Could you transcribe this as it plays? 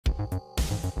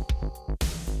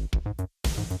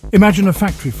Imagine a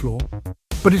factory floor,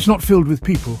 but it's not filled with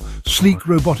people. Sleek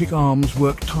robotic arms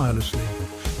work tirelessly.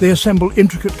 They assemble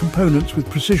intricate components with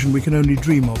precision we can only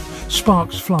dream of.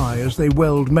 Sparks fly as they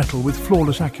weld metal with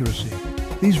flawless accuracy.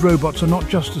 These robots are not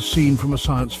just a scene from a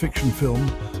science fiction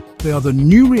film. They are the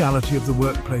new reality of the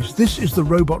workplace. This is the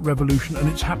robot revolution, and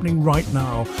it's happening right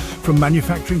now. From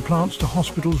manufacturing plants to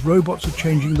hospitals, robots are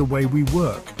changing the way we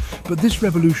work. But this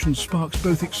revolution sparks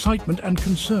both excitement and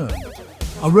concern.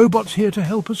 Are robots here to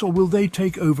help us, or will they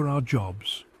take over our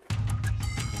jobs?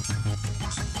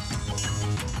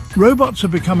 Robots are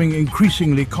becoming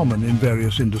increasingly common in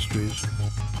various industries.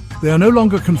 They are no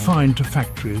longer confined to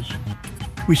factories.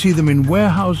 We see them in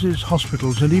warehouses,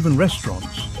 hospitals, and even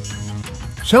restaurants.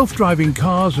 Self-driving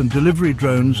cars and delivery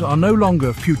drones are no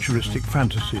longer futuristic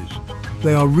fantasies.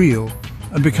 They are real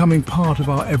and becoming part of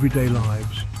our everyday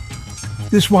lives.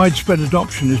 This widespread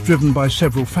adoption is driven by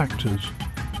several factors.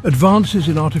 Advances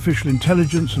in artificial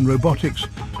intelligence and robotics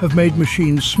have made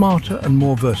machines smarter and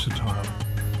more versatile.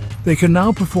 They can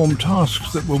now perform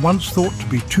tasks that were once thought to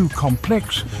be too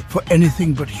complex for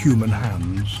anything but human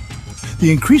hands.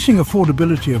 The increasing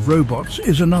affordability of robots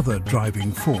is another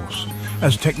driving force.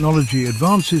 As technology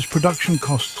advances, production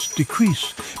costs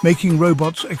decrease, making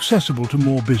robots accessible to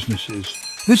more businesses.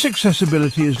 This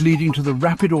accessibility is leading to the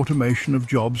rapid automation of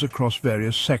jobs across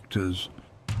various sectors.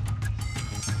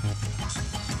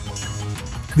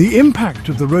 The impact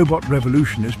of the robot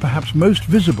revolution is perhaps most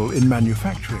visible in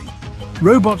manufacturing.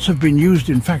 Robots have been used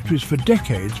in factories for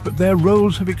decades, but their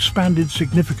roles have expanded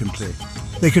significantly.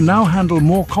 They can now handle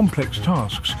more complex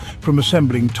tasks, from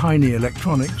assembling tiny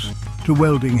electronics to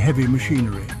welding heavy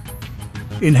machinery.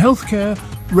 In healthcare,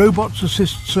 robots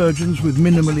assist surgeons with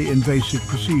minimally invasive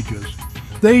procedures.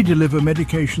 They deliver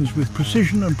medications with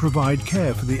precision and provide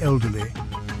care for the elderly.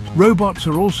 Robots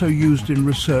are also used in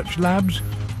research labs,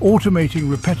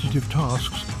 automating repetitive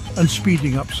tasks and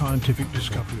speeding up scientific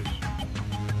discoveries.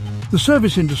 The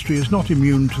service industry is not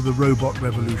immune to the robot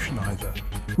revolution either.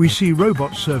 We see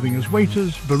robots serving as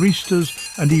waiters,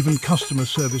 baristas, and even customer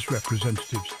service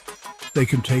representatives. They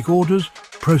can take orders,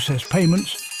 process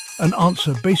payments, and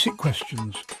answer basic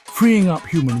questions, freeing up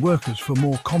human workers for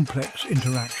more complex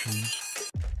interactions.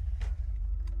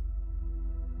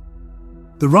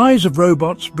 The rise of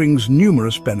robots brings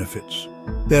numerous benefits.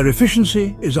 Their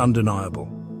efficiency is undeniable.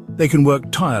 They can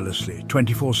work tirelessly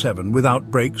 24/7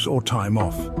 without breaks or time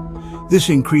off. This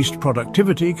increased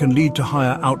productivity can lead to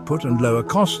higher output and lower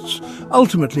costs,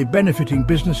 ultimately benefiting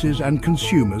businesses and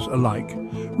consumers alike.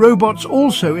 Robots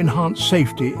also enhance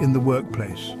safety in the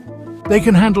workplace. They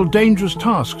can handle dangerous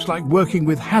tasks like working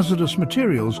with hazardous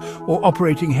materials or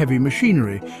operating heavy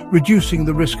machinery, reducing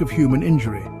the risk of human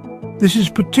injury. This is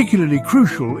particularly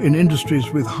crucial in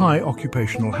industries with high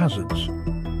occupational hazards.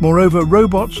 Moreover,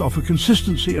 robots offer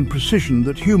consistency and precision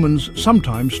that humans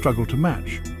sometimes struggle to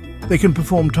match. They can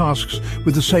perform tasks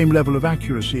with the same level of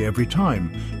accuracy every time,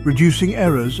 reducing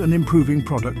errors and improving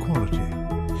product quality.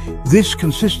 This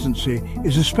consistency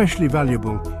is especially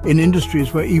valuable in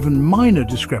industries where even minor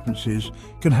discrepancies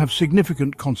can have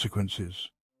significant consequences.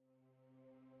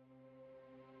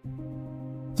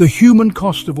 The human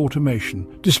cost of automation.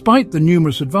 Despite the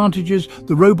numerous advantages,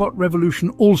 the robot revolution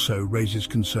also raises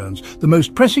concerns. The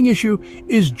most pressing issue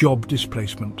is job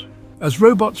displacement. As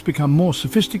robots become more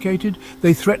sophisticated,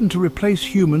 they threaten to replace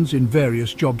humans in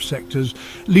various job sectors,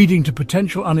 leading to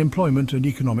potential unemployment and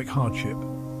economic hardship.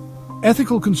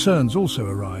 Ethical concerns also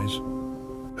arise.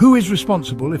 Who is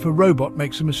responsible if a robot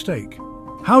makes a mistake?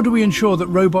 How do we ensure that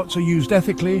robots are used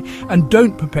ethically and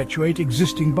don't perpetuate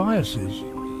existing biases?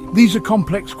 These are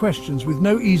complex questions with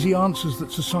no easy answers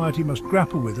that society must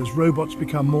grapple with as robots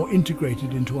become more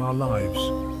integrated into our lives.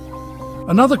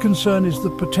 Another concern is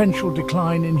the potential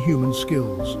decline in human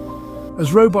skills.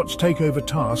 As robots take over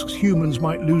tasks, humans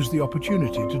might lose the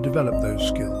opportunity to develop those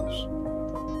skills.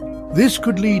 This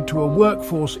could lead to a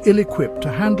workforce ill-equipped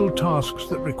to handle tasks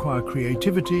that require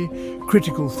creativity,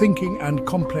 critical thinking, and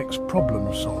complex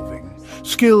problem-solving,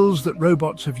 skills that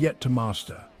robots have yet to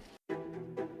master.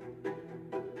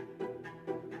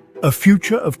 A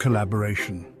future of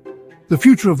collaboration. The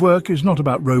future of work is not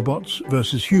about robots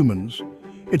versus humans.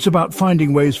 It's about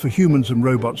finding ways for humans and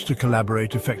robots to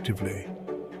collaborate effectively.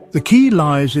 The key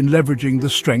lies in leveraging the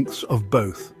strengths of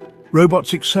both.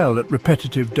 Robots excel at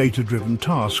repetitive, data-driven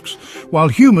tasks, while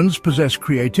humans possess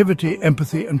creativity,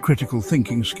 empathy, and critical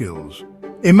thinking skills.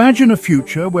 Imagine a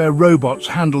future where robots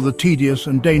handle the tedious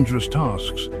and dangerous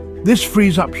tasks. This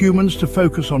frees up humans to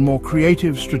focus on more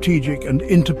creative, strategic, and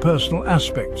interpersonal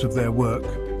aspects of their work.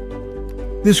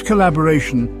 This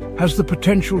collaboration has the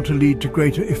potential to lead to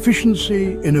greater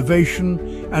efficiency,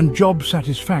 innovation, and job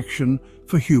satisfaction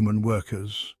for human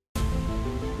workers.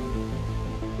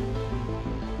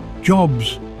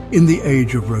 Jobs in the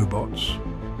age of robots.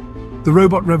 The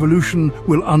robot revolution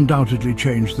will undoubtedly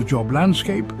change the job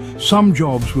landscape. Some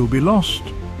jobs will be lost,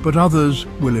 but others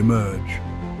will emerge.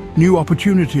 New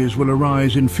opportunities will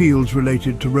arise in fields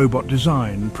related to robot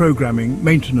design, programming,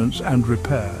 maintenance, and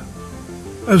repair.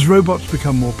 As robots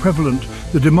become more prevalent,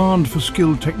 the demand for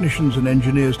skilled technicians and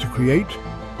engineers to create,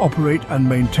 operate, and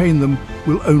maintain them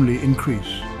will only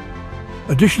increase.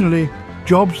 Additionally,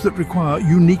 jobs that require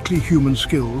uniquely human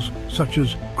skills, such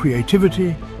as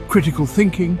creativity, critical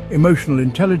thinking, emotional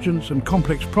intelligence, and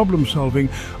complex problem-solving,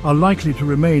 are likely to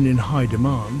remain in high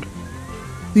demand.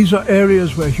 These are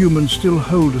areas where humans still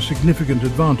hold a significant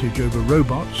advantage over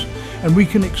robots, and we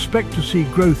can expect to see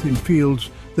growth in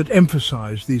fields that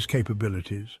emphasize these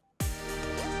capabilities.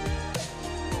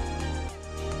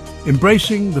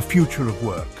 Embracing the future of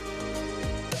work.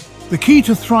 The key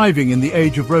to thriving in the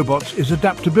age of robots is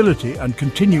adaptability and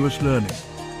continuous learning.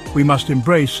 We must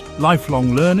embrace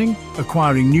lifelong learning,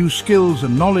 acquiring new skills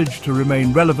and knowledge to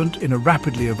remain relevant in a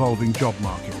rapidly evolving job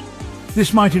market.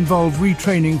 This might involve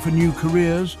retraining for new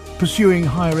careers, pursuing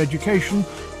higher education,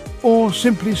 or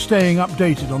simply staying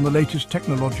updated on the latest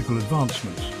technological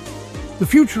advancements. The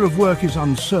future of work is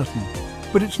uncertain,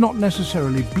 but it's not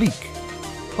necessarily bleak.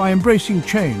 By embracing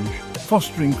change,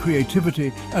 fostering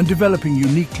creativity, and developing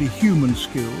uniquely human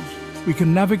skills, we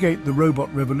can navigate the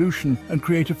robot revolution and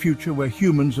create a future where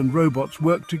humans and robots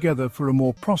work together for a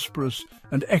more prosperous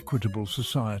and equitable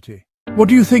society. What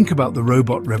do you think about the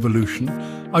robot revolution?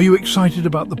 Are you excited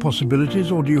about the possibilities,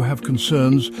 or do you have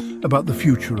concerns about the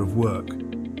future of work?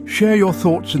 Share your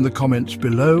thoughts in the comments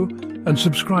below and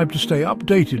subscribe to stay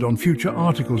updated on future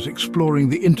articles exploring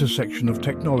the intersection of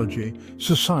technology,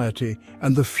 society,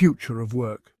 and the future of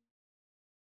work.